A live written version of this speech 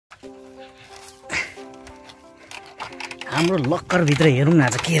हाम्रो लक्कर भित्र हेरौँ न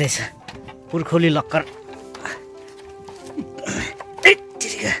आज के रहेछ पुर्खौली लक्कर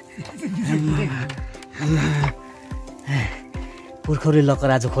पुर्खौली लक्कर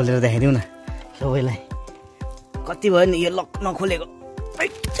आज खोलेर देखाइदिउँ न सबैलाई कति भयो नि यो लक नखोलेको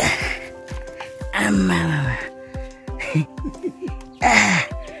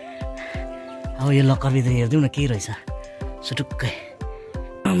अब यो लक्कर भित्र हेरिदिउँ न के रहेछ सुटुक्कै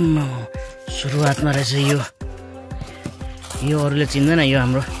सुरुवातमा रहेछ यो अरूले चिन्दैन यो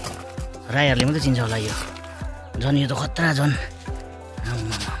हाम्रो राईहरूले मात्रै चिन्छ होला यो झन् यो त खतरा झन्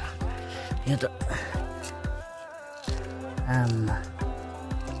यो त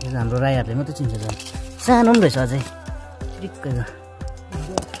हाम्रो राईहरूले मात्रै चिन्छ झन् सानो पनि रहेछ अझै ठिक्कै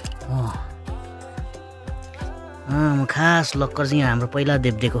खास लक्कर चाहिँ हाम्रो पहिला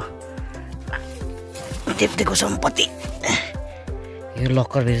देब्देको सम्पत्ति यो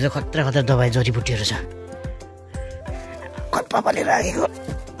लक्करभित्र चाहिँ खतरा खतरा दबाई जडीबुटीहरू छ पापाले राखेको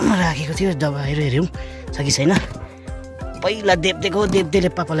थियो दबाईहरू हेऱ्यौँ छ कि छैन पहिला देब्देले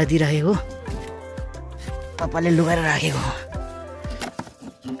पापालाई दिइराखेको पापाले लुगाएर राखेको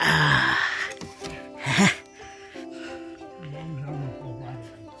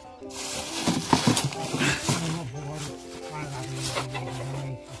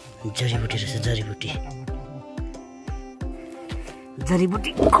जडीबुटी रहेछ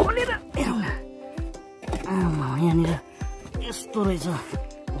जडीबुटी खोलेर हेरौँ न यहाँनिर यस्तो रहेछ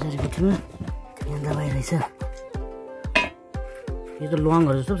जडीबुटीमा यहाँ दबाई रहेछ यो त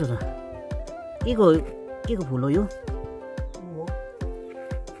ल्वाङहरू जस्तो छ त के को फुल हो यो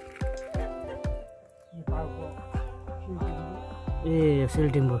ए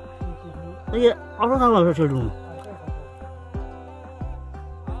सेल्टिङको ए अर्को खालको सेल्टिङ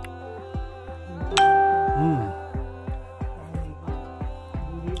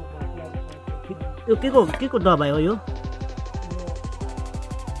यो के को दबाई हो यो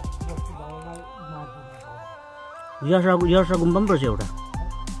यर्सा गुम्बा पनि रहेछ एउटा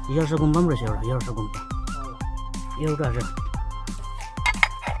यर्सा गुम्बा एउटा छ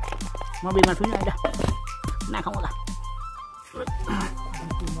म बिमार छुइनँ अहिले नखाउँ होला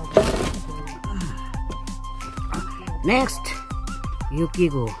नेक्स्ट यो के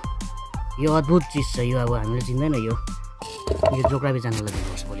को यो अद्भुत चिज छ यो अब हामीले चिन्दैन यो जोक्रा बेचानलाई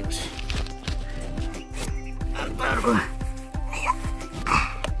दिनुपर्छ भोलि पर्सि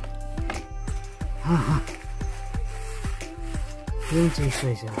यो चाहिँ यस्तो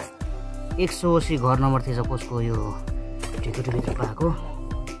रहेछ 180 घर नम्बर थिएछ कसको यो ढिकुटीभित्र पाएको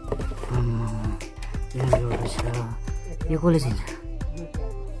यो कसले चिन्छ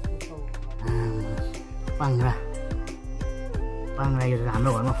पाङ्रा यो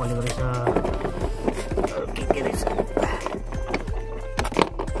हाम्रो घरमा फलेको रहेछ के रहेछ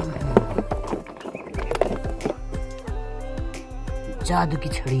जादु की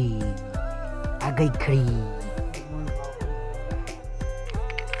छडी आगै खडी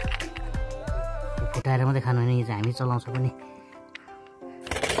फुटाएर मात्रै खानु होइन यो चाहिँ हामी चलाउँछ पनि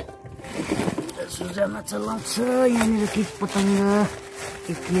सुजामा चलाउँछ यहाँनिर किट पतङ्ग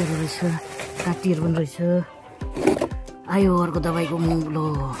केहरू रहेछ काटीहरू पनि रहेछ आयो अर्को दबाईको मुलो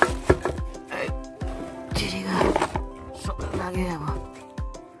लाग्यो अब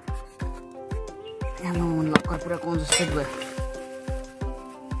यहाँ लक्कर पुरा कन्जस्टेड भयो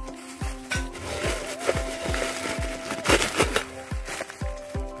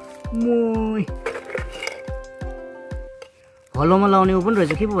हलोमा लाउने ऊ पनि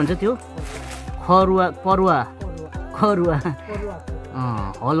रहेछ के पो भन्छ त्यो परुवा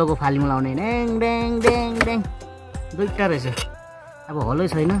हलोको फालीमा लाउने ड्याङ ड्याङ ड्याङ ड्याङ दुईवटा रहेछ अब हलै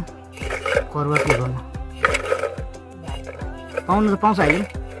छैन करुवा के गर्नु पाउनु त पाउँछ अहिले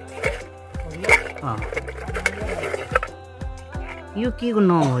यो के को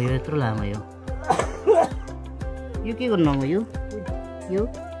नङ हो यो यत्रो लामो यो के को नङ हो यो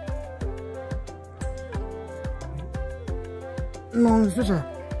नङ जस्तो छ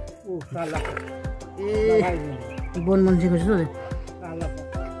ए वन मान्छेको जस्तो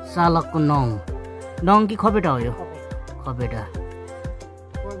सालकको नङ कि खपेटा हो यो खपेटा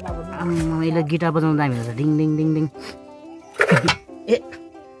यसले गिटार बजाउनु दामी हुन्छ डिङ डिङ डिङ डिङ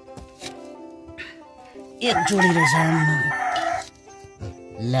एक जोडी रहेछ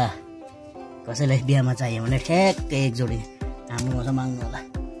ल कसैलाई बिहामा चाहियो भने ठ्याक्कै एक जोडी हाम्रो मजा माग्नु होला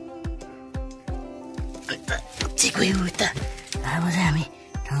अब चाहिँ हामी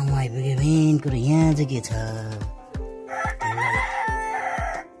ठाउँमा आइपुग्यो मेन कुरो यहाँ चाहिँ के छ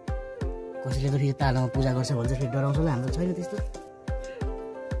कसैले त फेरि तालामा पूजा गर्छ भन्छ फेरि डराउँछ होला हाम्रो छैन त्यस्तो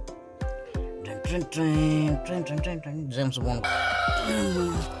जेम्स बोन्ड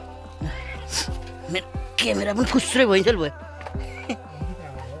मेरो क्यामेरा पनि फुस्रै भइन्थ्यो भयो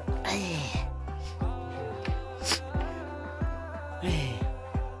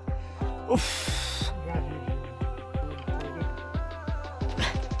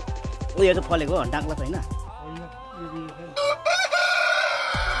यो चाहिँ फलेको हो डाक्ला त होइन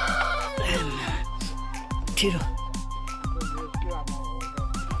छिरो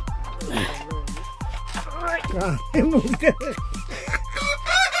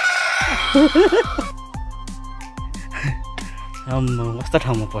कस्तो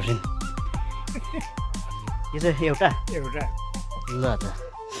ठाउँमा पर्छ यो चाहिँ एउटा ल त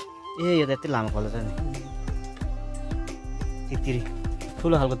ए यो त यति लामो फल्दछ नि तितिरी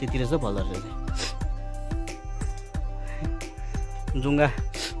ठुलो खालको तितिरी जस्तो फल्दो रहेछ जुङ्गा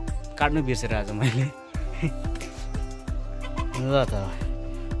काट्नु बिर्सेर आज मैले ल त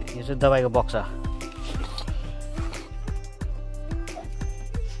यो चाहिँ दबाईको बक्सा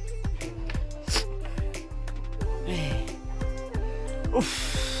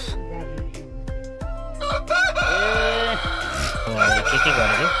के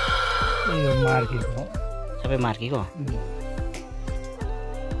गरेको यो मार्कीको सबै मार्कीको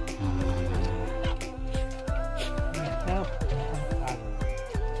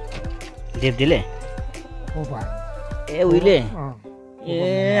देवदीले ए उहिले ए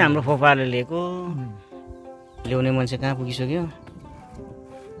हाम्रो फोपाले लिएको ल्याउने मान्छे कहाँ पुगिसक्यो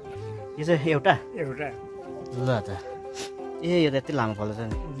यो चाहिँ एउटा ल त ए यो त यति लामो फल्दछ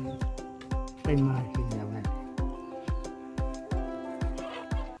नि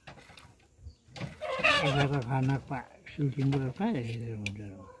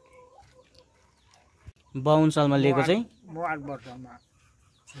बाउन्न सालमा लिएको चाहिँ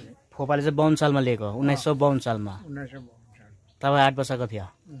फोपाले चाहिँ 52 सालमा लिएको 1952 सालमा तपाईँ 8 वर्षको थियो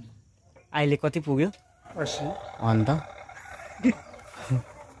अहिले कति पुग्यो 80 अन्त 8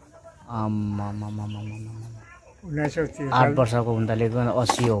 वर्षको हुँदा लिएको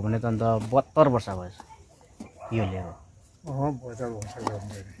 80 हो भने त अन्त 72 वर्ष भएछ यो लिएको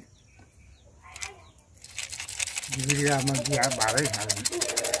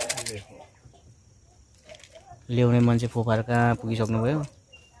ल्याउने मान्छे फोपाहरू कहाँ पुगिसक्नु भयो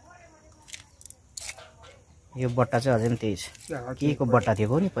यो बट्टा चाहिँ अझै पनि त्यही छ के को बट्टा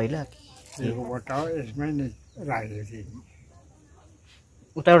थियो नि पहिला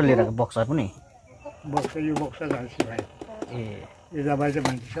उताबाट लिएर आएको बक्सा पनि ए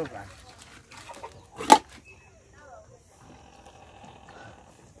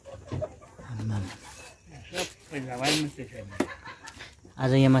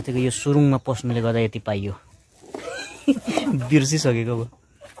आज यहाँ माथिको यो सुरुङमा पस्नुले गर्दा यति पाइयो बिर्सिसकेको